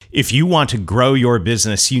If you want to grow your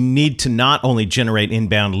business, you need to not only generate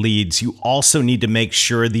inbound leads, you also need to make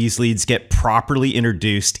sure these leads get properly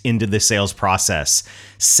introduced into the sales process.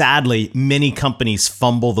 Sadly, many companies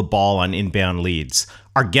fumble the ball on inbound leads.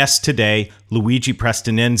 Our guest today, Luigi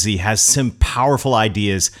Prestinenzi, has some powerful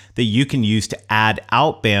ideas that you can use to add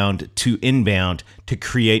outbound to inbound to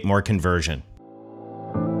create more conversion.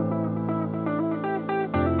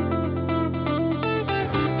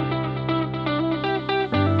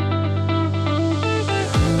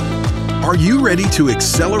 Are you ready to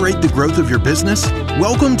accelerate the growth of your business?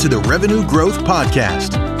 Welcome to the Revenue Growth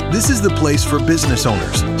Podcast. This is the place for business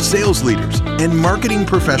owners, sales leaders, and marketing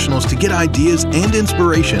professionals to get ideas and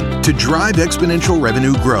inspiration to drive exponential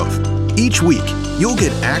revenue growth. Each week, you'll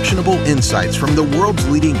get actionable insights from the world's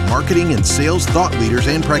leading marketing and sales thought leaders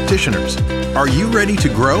and practitioners. Are you ready to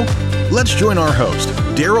grow? Let's join our host,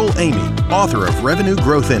 Daryl Amy, author of Revenue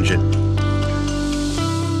Growth Engine.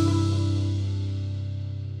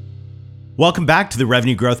 Welcome back to the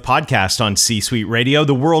Revenue Growth Podcast on C-Suite Radio,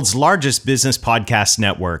 the world's largest business podcast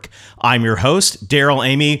network. I'm your host, Daryl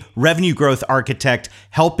Amy, Revenue Growth Architect,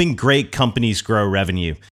 helping great companies grow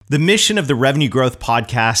revenue. The mission of the Revenue Growth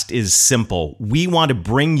Podcast is simple. We want to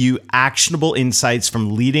bring you actionable insights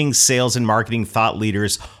from leading sales and marketing thought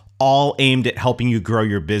leaders, all aimed at helping you grow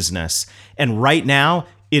your business. And right now,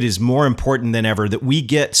 it is more important than ever that we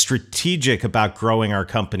get strategic about growing our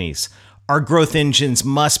companies. Our growth engines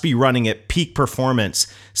must be running at peak performance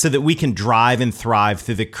so that we can drive and thrive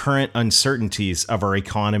through the current uncertainties of our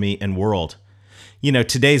economy and world. You know,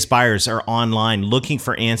 today's buyers are online looking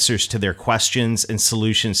for answers to their questions and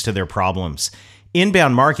solutions to their problems.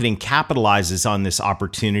 Inbound marketing capitalizes on this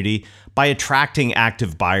opportunity by attracting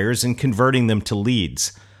active buyers and converting them to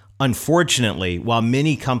leads. Unfortunately, while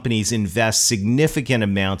many companies invest significant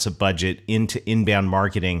amounts of budget into inbound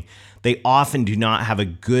marketing, they often do not have a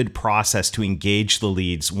good process to engage the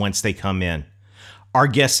leads once they come in. Our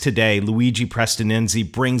guest today, Luigi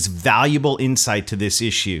Prestinenzi, brings valuable insight to this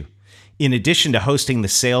issue. In addition to hosting the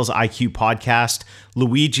Sales IQ podcast,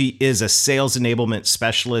 Luigi is a sales enablement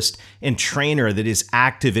specialist and trainer that is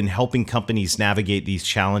active in helping companies navigate these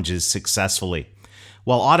challenges successfully.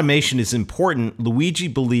 While automation is important, Luigi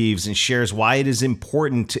believes and shares why it is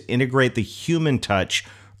important to integrate the human touch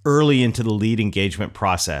early into the lead engagement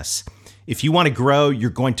process. If you want to grow, you're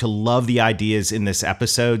going to love the ideas in this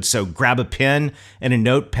episode, so grab a pen and a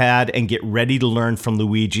notepad and get ready to learn from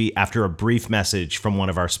Luigi after a brief message from one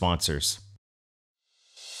of our sponsors.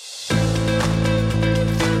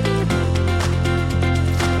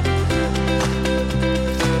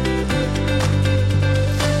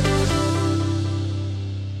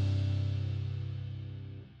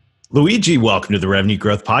 Luigi, welcome to the Revenue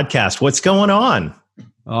Growth Podcast. What's going on?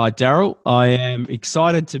 Daryl, I am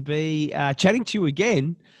excited to be chatting to you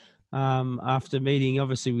again after meeting.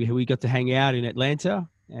 Obviously, we got to hang out in Atlanta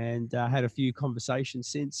and had a few conversations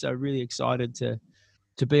since. So really excited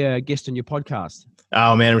to be a guest on your podcast.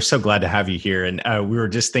 Oh, man, we're so glad to have you here. And we were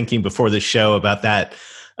just thinking before the show about that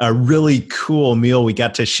really cool meal we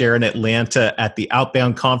got to share in Atlanta at the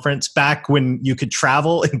Outbound conference back when you could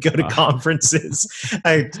travel and go to conferences.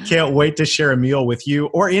 I can't wait to share a meal with you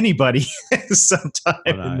or anybody sometime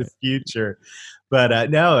in the future. But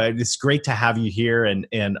no, it's great to have you here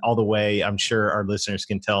and all the way, I'm sure our listeners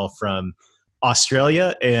can tell, from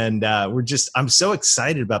Australia. And I'm so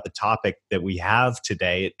excited about the topic that we have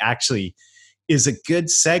today. It actually is a good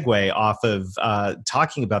segue off of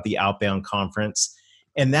talking about the Outbound conference.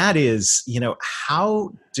 And that is,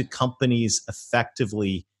 how do companies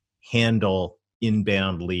effectively handle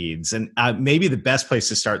inbound leads? And maybe the best place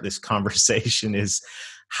to start this conversation is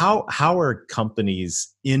how are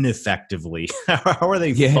companies ineffectively, how are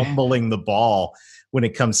they fumbling the ball when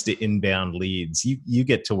it comes to inbound leads? You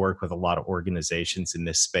get to work with a lot of organizations in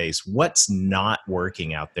this space. What's not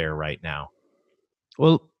working out there right now?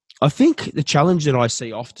 Well, I think the challenge that I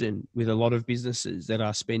see often with a lot of businesses that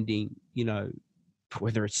are spending,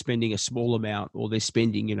 whether it's spending a small amount or they're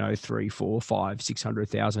spending, 3, 4, 5,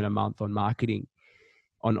 600,000 a month on marketing,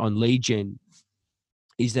 on lead gen,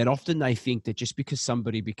 is that often they think that just because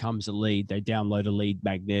somebody becomes a lead, they download a lead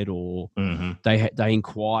magnet or they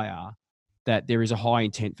inquire, that there is a high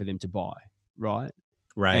intent for them to buy, right?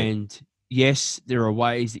 Right. And yes, there are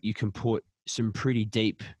ways that you can put some pretty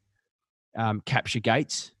deep capture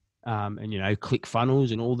gates and, click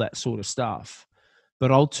funnels and all that sort of stuff. But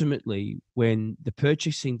ultimately, when the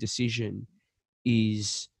purchasing decision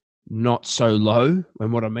is not so low,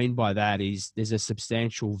 and what I mean by that is there's a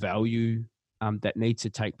substantial value that needs to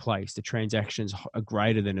take place, the transactions are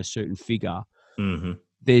greater than a certain figure,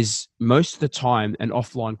 there's most of the time an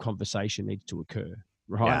offline conversation needs to occur.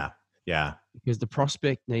 right? Yeah. Yeah. Because the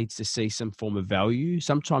prospect needs to see some form of value.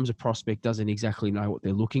 Sometimes a prospect doesn't exactly know what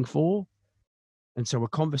they're looking for. And so a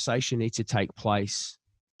conversation needs to take place.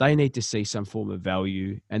 They need to see some form of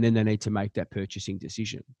value, and then they need to make that purchasing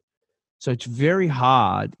decision. So it's very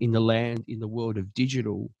hard in the world of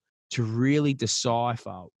digital to really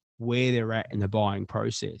decipher where they're at in the buying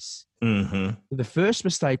process. Mm-hmm. The first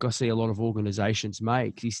mistake I see a lot of organizations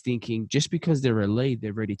make is thinking just because they're a lead,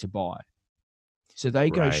 they're ready to buy. So they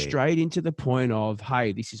go Right. straight into the point of,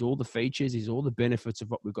 hey, this is all the features, this is all the benefits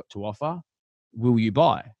of what we've got to offer. Will you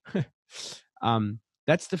buy?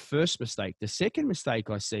 That's the first mistake. The second mistake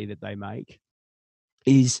I see that they make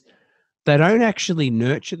is they don't actually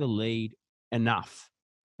nurture the lead enough.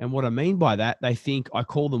 And what I mean by that, they think I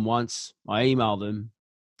call them once, I email them,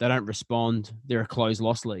 they don't respond, they're a closed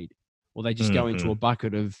loss lead. Or they just go into a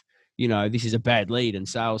bucket of, this is a bad lead, and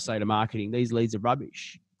sales say to marketing, these leads are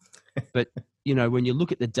rubbish. But, when you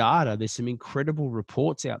look at the data, there's some incredible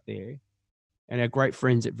reports out there. And our great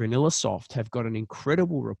friends at VanillaSoft have got an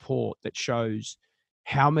incredible report that shows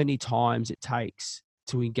how many times it takes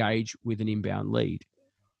to engage with an inbound lead.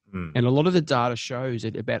 And a lot of the data shows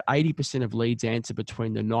that about 80% of leads answer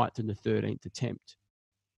between the 9th and the 13th attempt,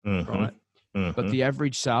 right? But the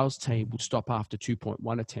average sales team will stop after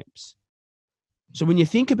 2.1 attempts. So when you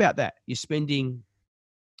think about that, you're spending,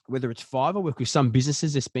 whether it's Fiverr, with some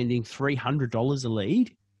businesses are spending $300 a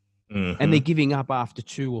lead, and they're giving up after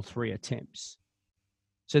 2 or 3 attempts.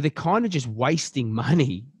 So they're kind of just wasting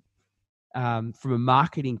money from a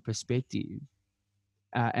marketing perspective.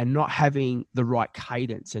 And not having the right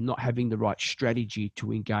cadence and not having the right strategy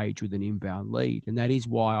to engage with an inbound lead. And that is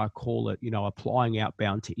why I call it, applying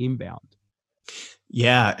outbound to inbound.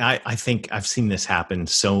 Yeah, I think I've seen this happen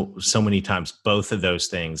so many times. Both of those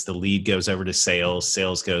things. The lead goes over to sales.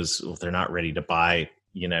 Sales goes, well, they're not ready to buy,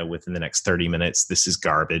 within the next 30 minutes. This is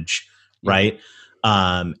garbage, right?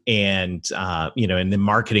 And then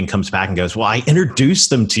marketing comes back and goes, well, I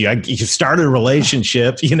introduced them to you. You started a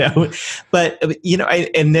relationship, but,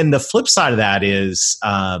 and then the flip side of that is,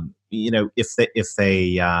 if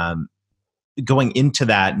they going into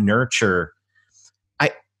that nurture,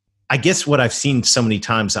 I guess what I've seen so many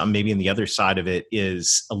times, maybe on the other side of it,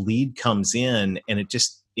 is a lead comes in and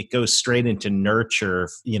it goes straight into nurture,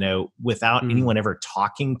 without anyone ever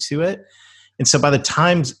talking to it. And so by the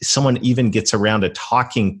time someone even gets around to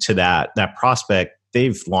talking to that prospect,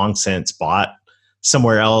 they've long since bought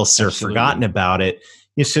somewhere else or forgotten about it.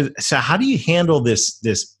 So how do you handle this?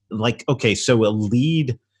 Like, okay, so a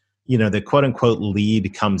lead, the quote unquote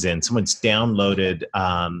lead comes in, someone's downloaded,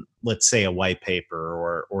 let's say a white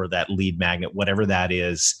paper or that lead magnet, whatever that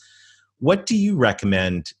is. What do you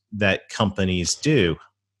recommend that companies do?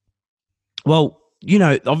 Well,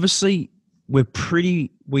 obviously we're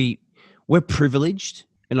privileged.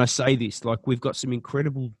 And I say this, like, we've got some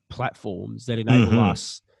incredible platforms that enable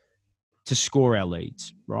us to score our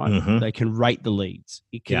leads, right? They can rate the leads.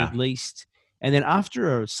 It can at least, and then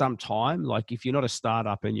after some time, like if you're not a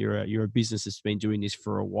startup and you're a business that's been doing this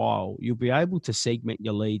for a while, you'll be able to segment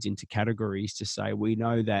your leads into categories to say, we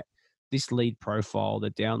know that this lead profile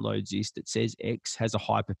that downloads this that says X has a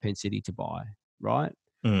high propensity to buy, right?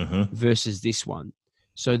 Versus this one.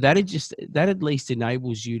 So that at least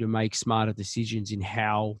enables you to make smarter decisions in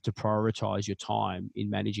how to prioritize your time in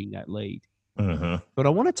managing that lead. But I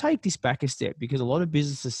want to take this back a step, because a lot of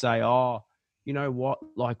businesses say, oh, you know what,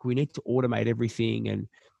 like we need to automate everything and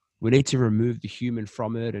we need to remove the human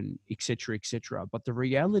from it and et cetera, et cetera. But the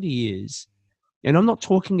reality is, and I'm not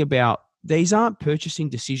talking about, these aren't purchasing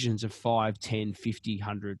decisions of $5, $10, $50,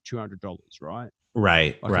 $100, $200, right?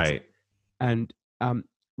 Right. And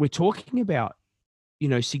we're talking about,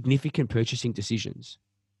 significant purchasing decisions.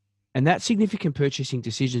 And that significant purchasing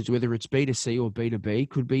decisions, whether it's B2C or B2B,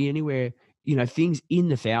 could be anywhere, things in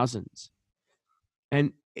the thousands.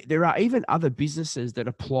 And there are even other businesses that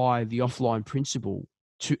apply the offline principle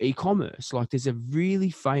to e-commerce. Like there's a really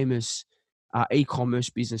famous e-commerce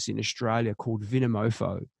business in Australia called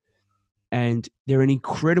Vinomofo. And they're an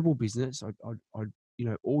incredible business.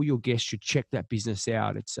 All your guests should check that business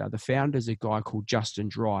out. It's the founder's a guy called Justin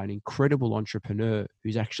Dry, an incredible entrepreneur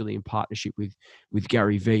who's actually in partnership with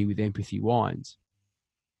Gary Vee with Empathy Wines.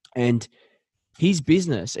 And his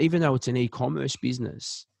business, even though it's an e-commerce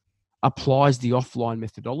business, applies the offline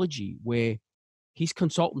methodology where his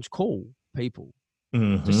consultants call people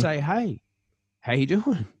to say, hey, how you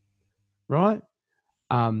doing? Right?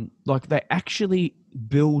 Like they actually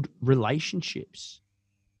build relationships.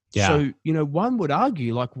 Yeah. So, one would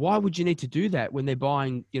argue, like, why would you need to do that when they're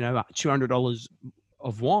buying, $200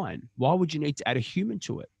 of wine? Why would you need to add a human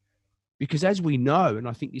to it? Because as we know, and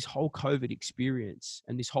I think this whole COVID experience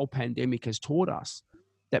and this whole pandemic has taught us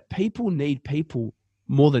that people need people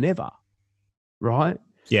more than ever, right?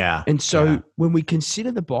 Yeah. And so when we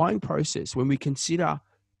consider the buying process, when we consider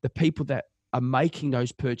the people that are making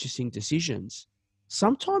those purchasing decisions,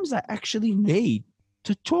 sometimes they actually need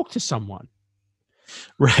to talk to someone.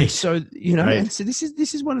 Right. And so, Right. and so this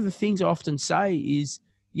is one of the things I often say is,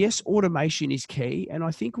 yes, automation is key. And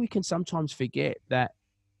I think we can sometimes forget that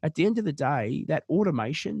at the end of the day, that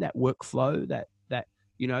automation, that workflow, that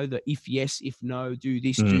the if yes, if no, do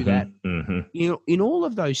this, do that, in all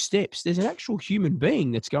of those steps, there's an actual human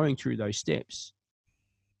being that's going through those steps.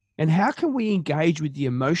 And how can we engage with the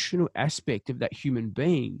emotional aspect of that human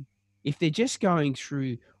being if they're just going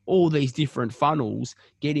through all these different funnels,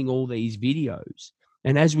 getting all these videos?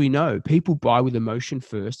 And as we know, people buy with emotion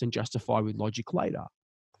first and justify with logic later,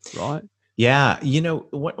 right? Yeah.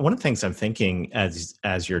 One of the things I'm thinking as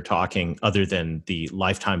you're talking, other than the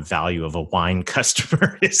lifetime value of a wine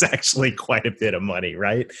customer, is actually quite a bit of money,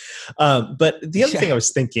 right? But the other thing I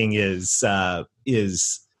was thinking is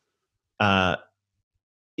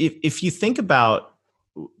if you think about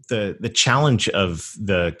the challenge of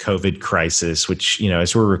the COVID crisis, which,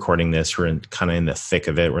 as we're recording this, we're kind of in the thick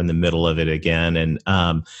of it. We're in the middle of it again.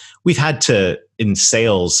 And we've had to, in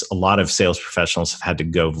sales, a lot of sales professionals have had to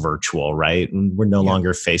go virtual, right? And we're no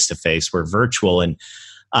longer face-to-face, we're virtual. And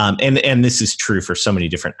this is true for so many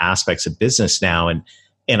different aspects of business now.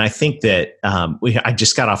 And I think that I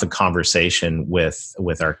just got off a conversation with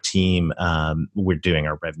our team. We're doing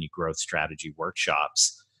our revenue growth strategy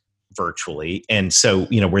workshops virtually. And so,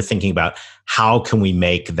 we're thinking about how can we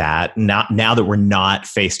make that now that we're not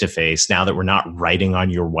face to face, now that we're not writing on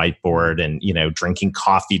your whiteboard and, drinking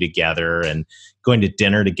coffee together and going to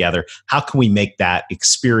dinner together, how can we make that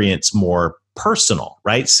experience more personal,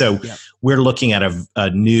 right? So we're looking at a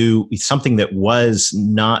new, something that was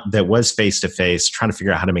face to face, trying to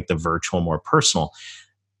figure out how to make the virtual more personal.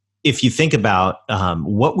 If you think about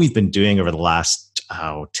what we've been doing over the last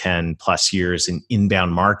 10 plus years in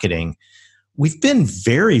inbound marketing, we've been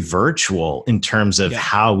very virtual in terms of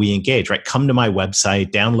how we engage, right? Come to my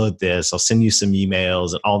website, download this, I'll send you some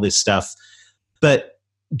emails and all this stuff. But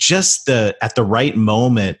just at the right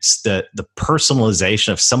moments, the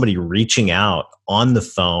personalization of somebody reaching out on the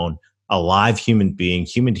phone, a live human being,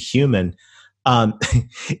 human to human,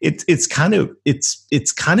 it's kind of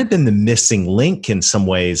been the missing link in some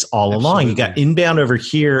ways all along. You got inbound over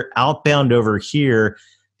here, outbound over here.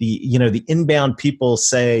 The inbound people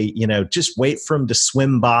say, just wait for them to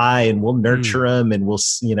swim by and we'll nurture them, and we'll,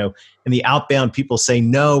 and the outbound people say,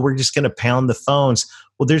 no, we're just going to pound the phones.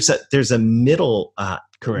 Well, there's a middle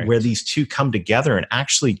where these two come together and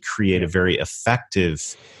actually create a very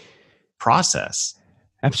effective process.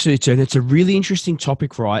 Absolutely. And it's a really interesting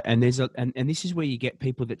topic, right? And and this is where you get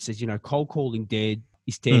people that says, cold calling dead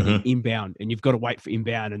is dead in inbound, and you've got to wait for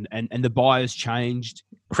inbound, and the buyer's changed.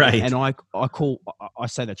 Right. And I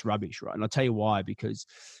say that's rubbish, right? And I'll tell you why, because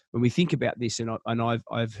when we think about this, and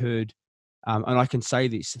I've heard, and I can say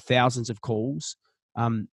this, thousands of calls,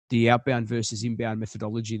 the outbound versus inbound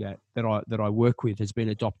methodology that I work with has been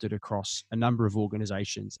adopted across a number of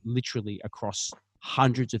organizations, literally across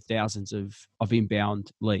hundreds of thousands of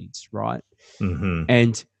inbound leads, right?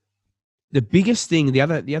 And the biggest thing, the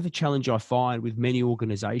other challenge I find with many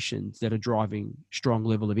organizations that are driving strong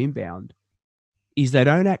level of inbound is they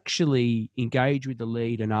don't actually engage with the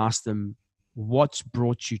lead and ask them, what's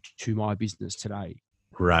brought you to my business today?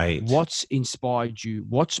 Right. What's inspired you?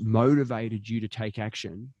 What's motivated you to take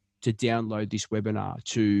action, to download this webinar,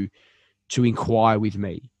 to inquire with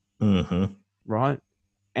me? Right.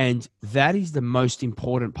 And that is the most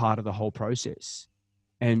important part of the whole process.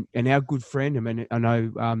 And our good friend, I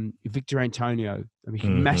know Victor Antonio, I'm a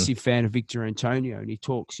massive fan of Victor Antonio, and he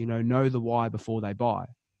talks, know the why before they buy,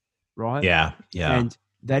 right? Yeah. And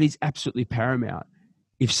that is absolutely paramount.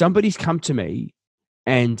 If somebody's come to me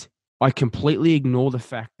and I completely ignore the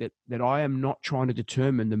fact that I am not trying to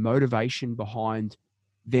determine the motivation behind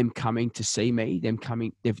them coming to see me,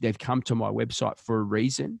 they've come to my website for a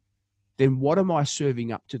reason, then what am I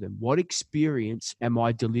serving up to them? What experience am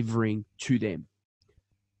I delivering to them?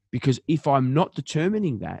 Because if I'm not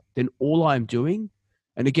determining that, then all I'm doing,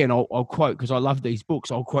 and again, I'll quote, because I love these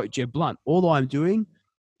books, I'll quote Jeb Blunt, all I'm doing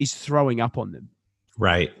is throwing up on them.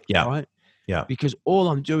 Right. Yeah. Right. Yeah. Because all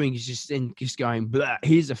I'm doing is just going, blah,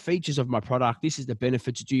 here's the features of my product. This is the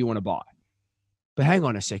benefits. Do you want to buy? But hang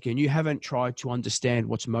on a second. You haven't tried to understand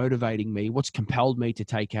what's motivating me, what's compelled me to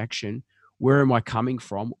take action. Where am I coming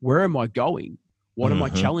from? Where am I going? What are my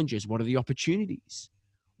challenges? What are the opportunities?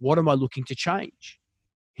 What am I looking to change?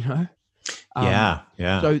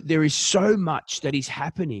 Yeah. So there is so much that is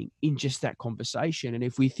happening in just that conversation. And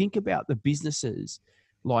if we think about the businesses,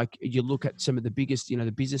 like you look at some of the biggest,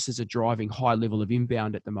 the businesses are driving high level of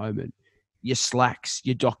inbound at the moment. Your Slacks,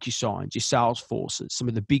 your DocuSigns, your Salesforces, some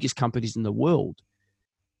of the biggest companies in the world.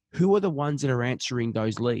 Who are the ones that are answering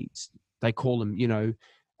those leads? They call them,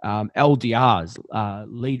 LDRs,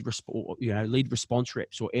 lead response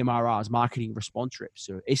reps, or MRRs, marketing response reps,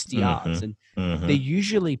 or SDRs, and they're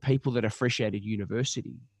usually people that are fresh out of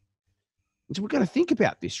university. And so we've got to think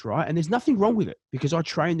about this, right? And there's nothing wrong with it, because I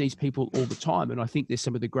train these people all the time, and I think they're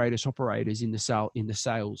some of the greatest operators in the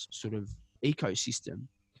sales sort of ecosystem.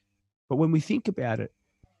 But when we think about it,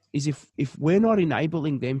 is if we're not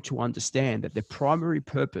enabling them to understand that the primary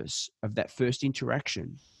purpose of that first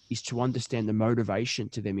interaction is to understand the motivation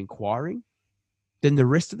to them inquiring, then the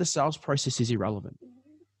rest of the sales process is irrelevant.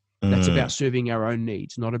 That's about serving our own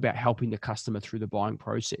needs, not about helping the customer through the buying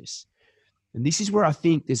process. And this is where I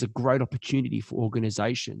think there's a great opportunity for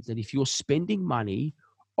organizations that if you're spending money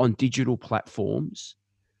on digital platforms,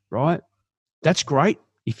 right, that's great.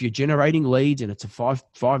 If you're generating leads and it's a $5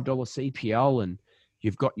 CPL and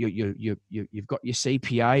you've got your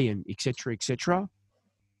CPA and et cetera,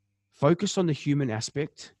 focus on the human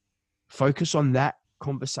aspect, focus on that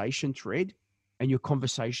conversation thread, and your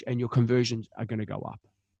conversions are going to go up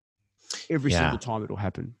every single time it'll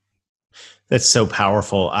happen. That's so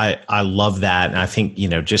powerful. I love that. And I think,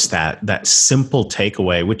 just that simple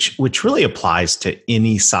takeaway, which really applies to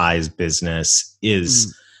any size business,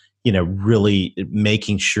 is, really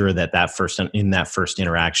making sure that in that first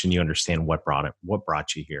interaction, you understand what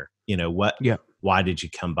brought you here. Why did you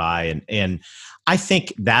come by? And I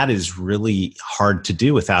think that is really hard to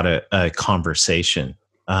do without a conversation.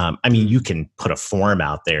 You can put a form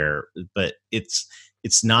out there, but it's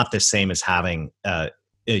not the same as having a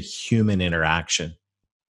human interaction.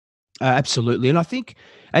 Absolutely. And I think,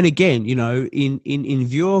 and again, in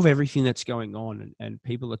view of everything that's going on and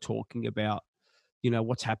people are talking about,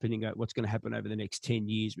 what's happening, what's going to happen over the next 10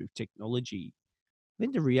 years with technology. I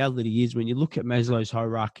think the reality is when you look at Maslow's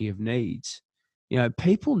hierarchy of needs,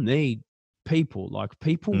 people need people. Like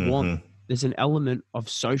people want, there's an element of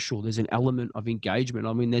social, there's an element of engagement.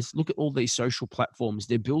 Look at all these social platforms.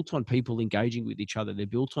 They're built on people engaging with each other. They're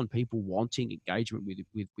built on people wanting engagement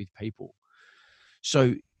with people.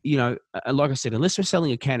 So, like I said, unless we're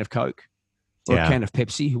selling a can of Coke or a can of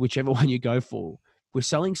Pepsi, whichever one you go for, we're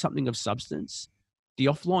selling something of substance. The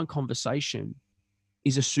offline conversation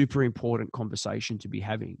is a super important conversation to be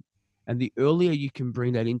having. And the earlier you can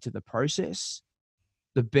bring that into the process,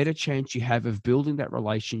 the better chance you have of building that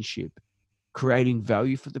relationship, creating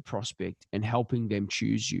value for the prospect, and helping them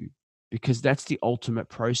choose you, because that's the ultimate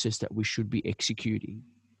process that we should be executing.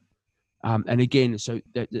 And again, so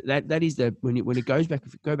that is when it goes back,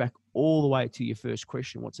 if you go back all the way to your first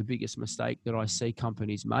question, what's the biggest mistake that I see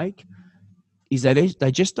companies make is that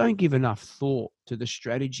they just don't give enough thought to the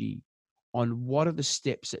strategy on what are the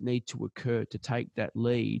steps that need to occur to take that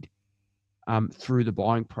lead through the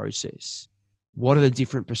buying process. What are the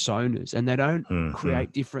different personas? And they don't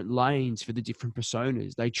create different lanes for the different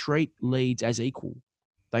personas. They treat leads as equal.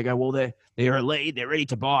 They go, well, they're a lead, they're ready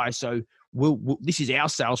to buy. So this is our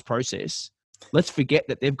sales process. Let's forget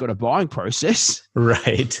that they've got a buying process.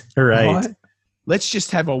 Right. Let's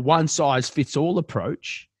just have a one size fits all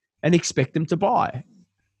approach and expect them to buy.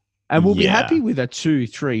 And we'll be happy with a 2,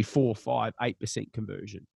 3, 4, 5, 8%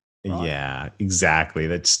 conversion. Right? Yeah, exactly.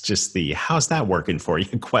 That's just how's that working for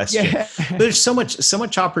you question. Yeah. There's so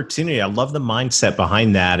much opportunity. I love the mindset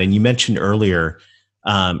behind that. And you mentioned earlier,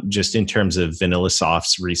 just in terms of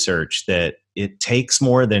VanillaSoft's research, that it takes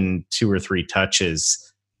more than 2 or 3 touches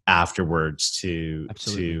afterwards to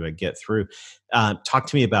get through. Talk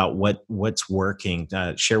to me about what's working.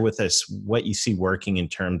 Share with us what you see working in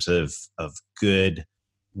terms of good,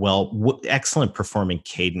 excellent performing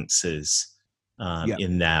cadences.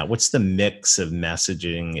 In that, what's the mix of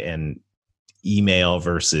messaging and email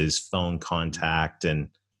versus phone contact, and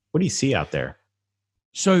what do you see out there?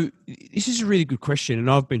 So this is a really good question, and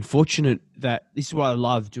I've been fortunate that this is why I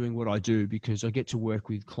love doing what I do, because I get to work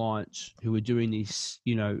with clients who are doing this,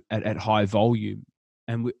 at high volume,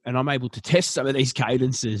 and I'm able to test some of these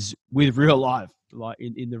cadences with real life, like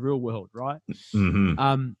in the real world, right?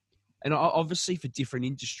 Mm-hmm. And obviously for different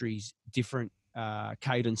industries, different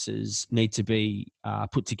cadences need to be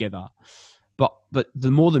put together, but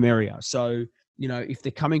the more the merrier. So if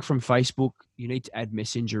they're coming from Facebook, you need to add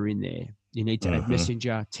Messenger in there. You need to add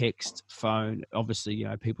Messenger, text, phone. Obviously,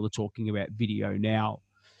 people are talking about video now.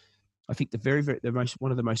 I think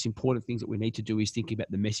one of the most important things that we need to do is think about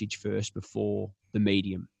the message first before the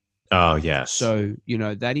medium. Oh, yes. So,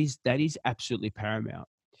 that is absolutely paramount.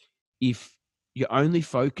 If you're only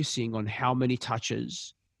focusing on how many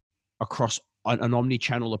touches across an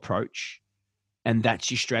omni-channel approach, and that's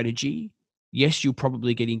your strategy, yes, you'll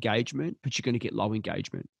probably get engagement, but you're going to get low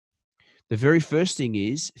engagement. The very first thing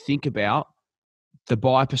is think about the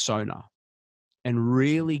buyer persona and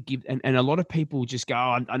really give, and a lot of people just go,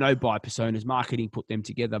 oh, I know buyer personas, marketing put them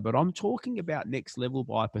together, but I'm talking about next level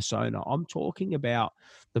buyer persona. I'm talking about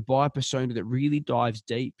the buyer persona that really dives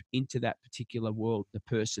deep into that particular world, the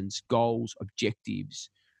person's goals, objectives,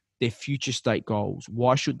 their future state goals.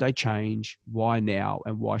 Why should they change? Why now?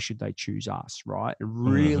 And why should they choose us, right? And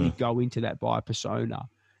really go into that buyer persona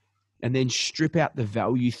and then strip out the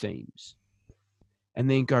value themes and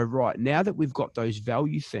then go, right, now that we've got those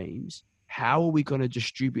value themes, how are we going to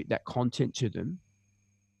distribute that content to them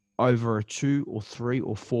over a 2 or 3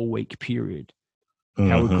 or 4 week period?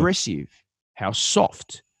 How aggressive, how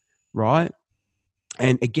soft, right?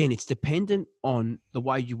 And again, it's dependent on the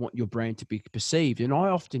way you want your brand to be perceived. And I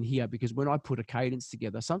often hear, because when I put a cadence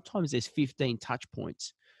together, sometimes there's 15 touch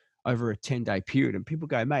points over a 10-day period. And people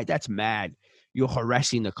go, mate, that's mad. You're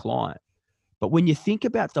harassing the client. But when you think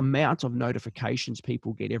about the amount of notifications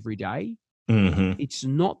people get every day, it's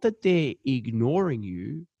not that they're ignoring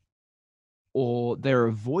you or they're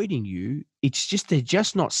avoiding you. It's just they're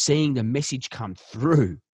just not seeing the message come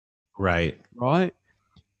through. Right. Right.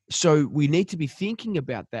 So we need to be thinking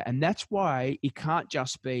about that. And that's why it can't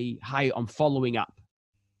just be, hey, I'm following up,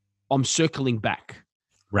 I'm circling back.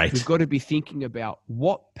 Right. We've got to be thinking about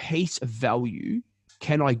what piece of value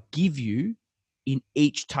can I give you in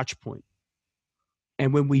each touch point.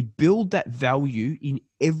 And when we build that value in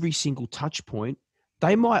every single touch point,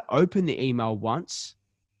 they might open the email once.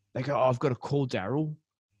 They go, oh, I've got to call Daryl,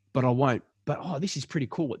 but I won't. But, oh, this is pretty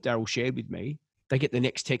cool what Daryl shared with me. They get the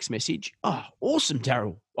next text message. Oh, awesome,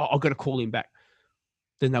 Daryl. Oh, I've got to call him back.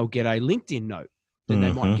 Then they'll get a LinkedIn note. Then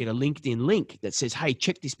they might get a LinkedIn link that says, hey,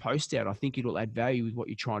 check this post out. I think it'll add value with what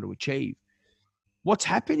you're trying to achieve. What's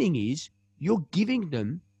happening is you're giving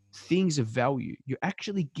them things of value. You're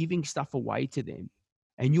actually giving stuff away to them.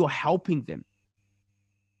 And you're helping them.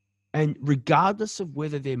 And regardless of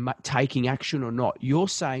whether they're taking action or not, you're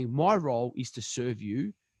saying, my role is to serve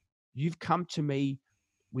you. You've come to me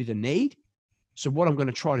with a need. So what I'm going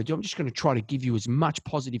to try to do, I'm just going to try to give you as much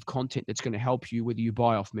positive content that's going to help you, whether you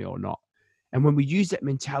buy off me or not. And when we use that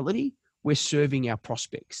mentality, we're serving our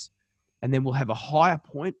prospects. And then we'll have a higher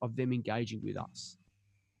point of them engaging with us.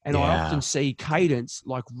 And I often see cadence,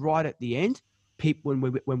 like right at the end, people,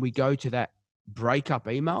 when we go to that breakup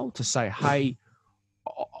email to say, hey,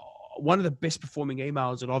 one of the best performing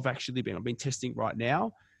emails that I've been testing right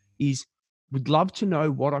now is, would love to know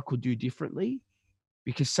what I could do differently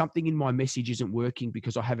because something in my message isn't working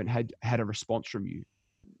because I haven't had a response from you.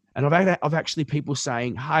 And I've actually people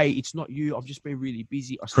saying, hey, it's not you. I've just been really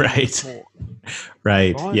busy. I still want to talk.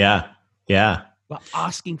 Right. Yeah. But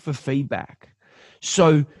asking for feedback.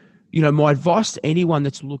 So, my advice to anyone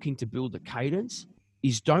that's looking to build a cadence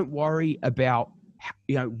is don't worry about,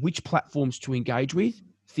 which platforms to engage with.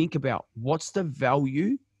 Think about what's the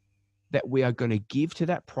value that we are going to give to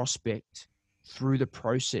that prospect through the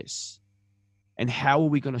process, and how are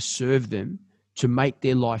we going to serve them to make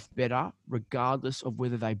their life better, regardless of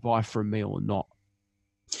whether they buy from me or not.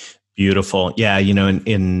 Beautiful. Yeah.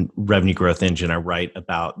 In Revenue Growth Engine, I write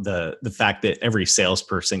about the fact that every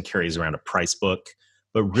salesperson carries around a price book,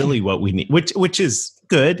 but really what we need, which is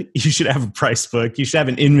good. You should have a price book. You should have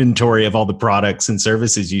an inventory of all the products and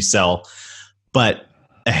services you sell. But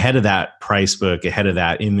ahead of that price book, ahead of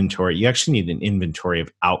that inventory, you actually need an inventory of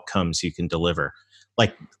outcomes you can deliver.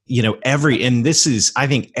 Like, I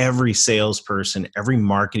think every salesperson, every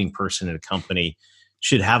marketing person in a company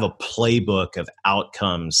should have a playbook of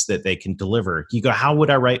outcomes that they can deliver. You go, how would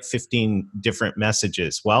I write 15 different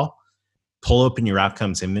messages? Well, pull open your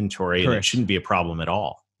outcomes inventory. Correct. And it shouldn't be a problem at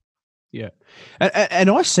all. Yeah. And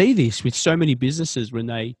I see this with so many businesses when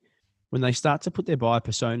they start to put their buyer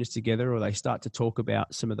personas together, or they start to talk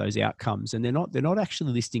about some of those outcomes, and they're not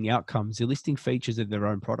actually listing outcomes. They're listing features of their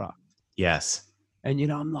own product. Yes. And,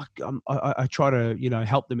 I'm like, I try to,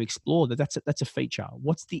 help them explore that. That's a feature.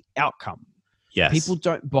 What's the outcome? Yes. People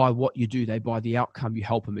don't buy what you do. They buy the outcome you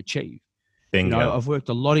help them achieve. Bingo. I've worked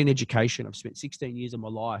a lot in education. I've spent 16 years of my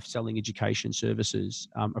life selling education services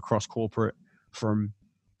across corporate, from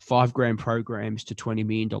 $5,000 programs to $20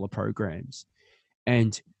 million programs.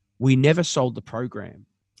 And we never sold the program.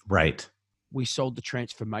 Right. We sold the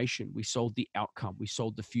transformation. We sold the outcome. We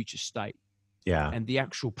sold the future state. Yeah. And the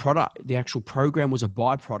actual product, the actual program was a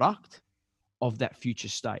byproduct of that future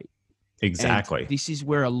state. Exactly. And this is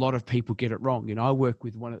where a lot of people get it wrong. I work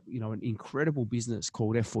with an incredible business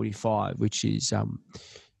called F45, which is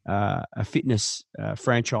a fitness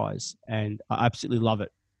franchise, and I absolutely love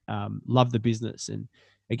it. Love the business. And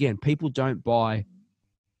again, people don't buy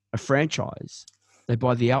a franchise; they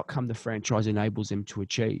buy the outcome the franchise enables them to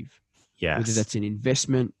achieve. Yes. Whether that's an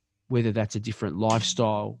investment, whether that's a different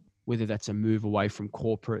lifestyle, whether that's a move away from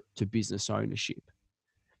corporate to business ownership.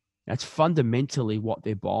 That's fundamentally what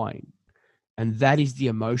they're buying. And that is the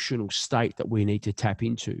emotional state that we need to tap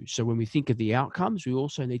into. So when we think of the outcomes, we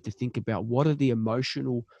also need to think about what are the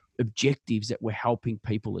emotional objectives that we're helping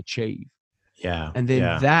people achieve. Yeah. And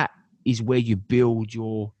then that is where you build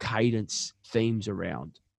your cadence themes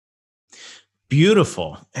around.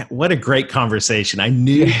 Beautiful. What a great conversation. I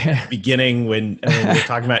knew at the beginning when we were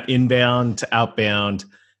talking about inbound to outbound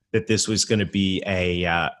that this was going to be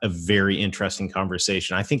a very interesting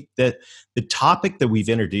conversation. I think that the topic that we've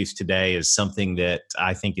introduced today is something that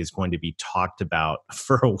I think is going to be talked about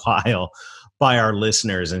for a while by our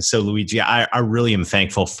listeners. And so, Luigi, I really am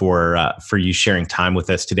thankful for you sharing time with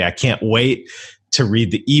us today. I can't wait to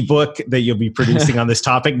read the ebook that you'll be producing on this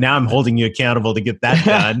topic. Now I'm holding you accountable to get that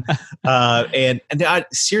done. And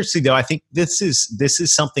seriously though, I think this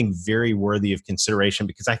is something very worthy of consideration,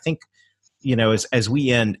 because I think, as we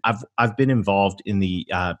end, I've been involved in the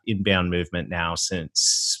inbound movement now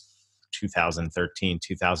since 2013,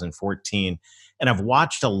 2014. And I've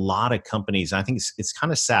watched a lot of companies. I think it's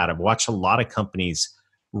kind of sad. I've watched a lot of companies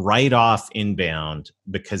write off inbound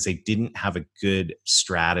because they didn't have a good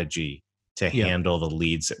strategy to handle the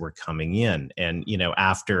leads that were coming in. And,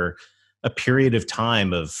 after a period of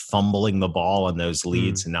time of fumbling the ball on those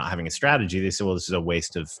leads and not having a strategy, they said, well, this is a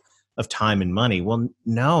waste of time and money. Well,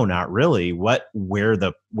 no, not really. Where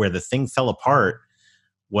the thing fell apart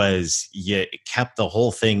was you kept the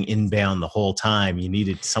whole thing inbound the whole time. You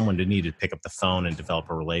needed someone to pick up the phone and develop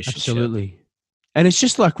a relationship. Absolutely. And it's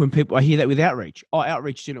just like when I hear that with outreach. Oh,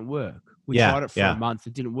 outreach didn't work. We tried it for a month.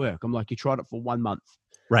 It didn't work. I'm like, you tried it for 1 month.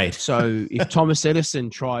 Right. So if Thomas Edison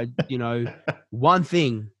tried, one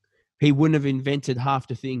thing, he wouldn't have invented half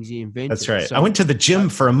the things he invented. That's right. So, I went to the gym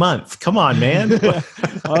for a month. Come on, man.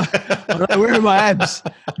 Where are my abs?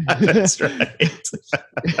 That's right.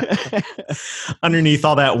 Underneath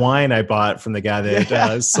all that wine I bought from the guy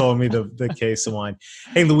that sold me the case of wine.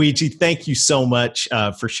 Hey, Luigi, thank you so much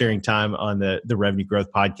for sharing time on the Revenue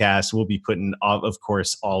Growth Podcast. We'll be putting, of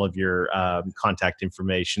course, all of your contact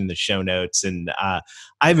information in the show notes. And I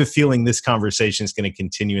have a feeling this conversation is going to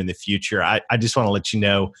continue in the future. I just want to let you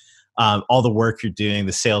know, all the work you're doing,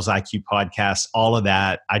 the Sales IQ podcast, all of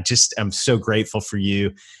that. I'm so grateful for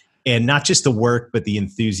you, and not just the work, but the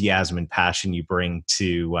enthusiasm and passion you bring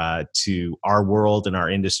to our world and our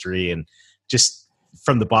industry. And just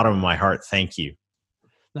from the bottom of my heart, thank you.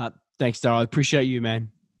 Thanks, Darryl. I appreciate you, man.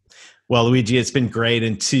 Well, Luigi, it's been great.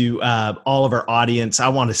 And to all of our audience, I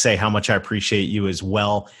want to say how much I appreciate you as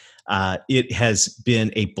well. It has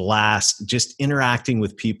been a blast just interacting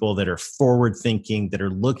with people that are forward thinking, that are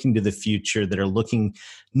looking to the future, that are looking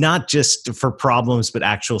not just for problems, but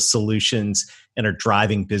actual solutions, and are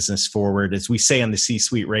driving business forward. As we say on the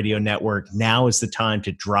C-Suite Radio Network, now is the time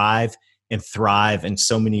to drive and thrive. And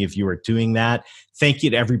so many of you are doing that. Thank you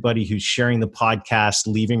to everybody who's sharing the podcast,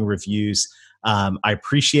 leaving reviews. I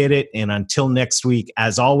appreciate it. And until next week,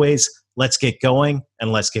 as always, let's get going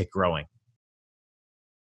and let's get growing.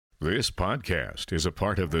 This podcast is a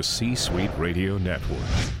part of the C-Suite Radio Network.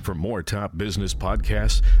 For more top business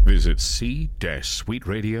podcasts, visit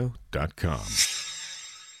c-suiteradio.com.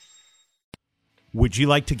 Would you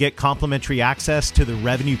like to get complimentary access to the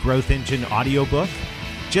Revenue Growth Engine audiobook?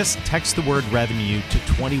 Just text the word revenue to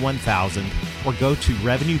 21,000 or go to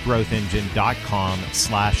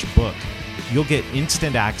revenuegrowthengine.com/book. You'll get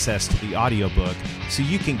instant access to the audiobook so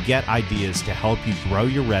you can get ideas to help you grow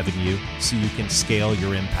your revenue so you can scale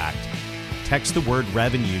your impact. Text the word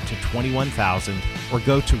revenue to 21,000 or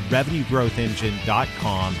go to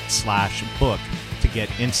revenuegrowthengine.com/book to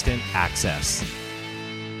get instant access.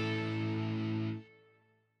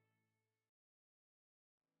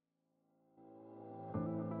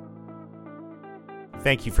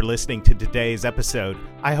 Thank you for listening to today's episode.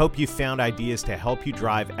 I hope you found ideas to help you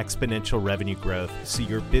drive exponential revenue growth so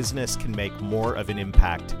your business can make more of an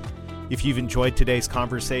impact. If you've enjoyed today's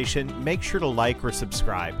conversation, make sure to like or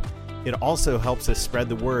subscribe. It also helps us spread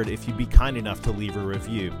the word if you'd be kind enough to leave a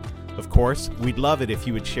review. Of course, we'd love it if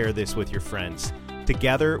you would share this with your friends.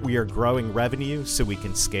 Together, we are growing revenue so we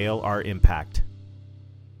can scale our impact.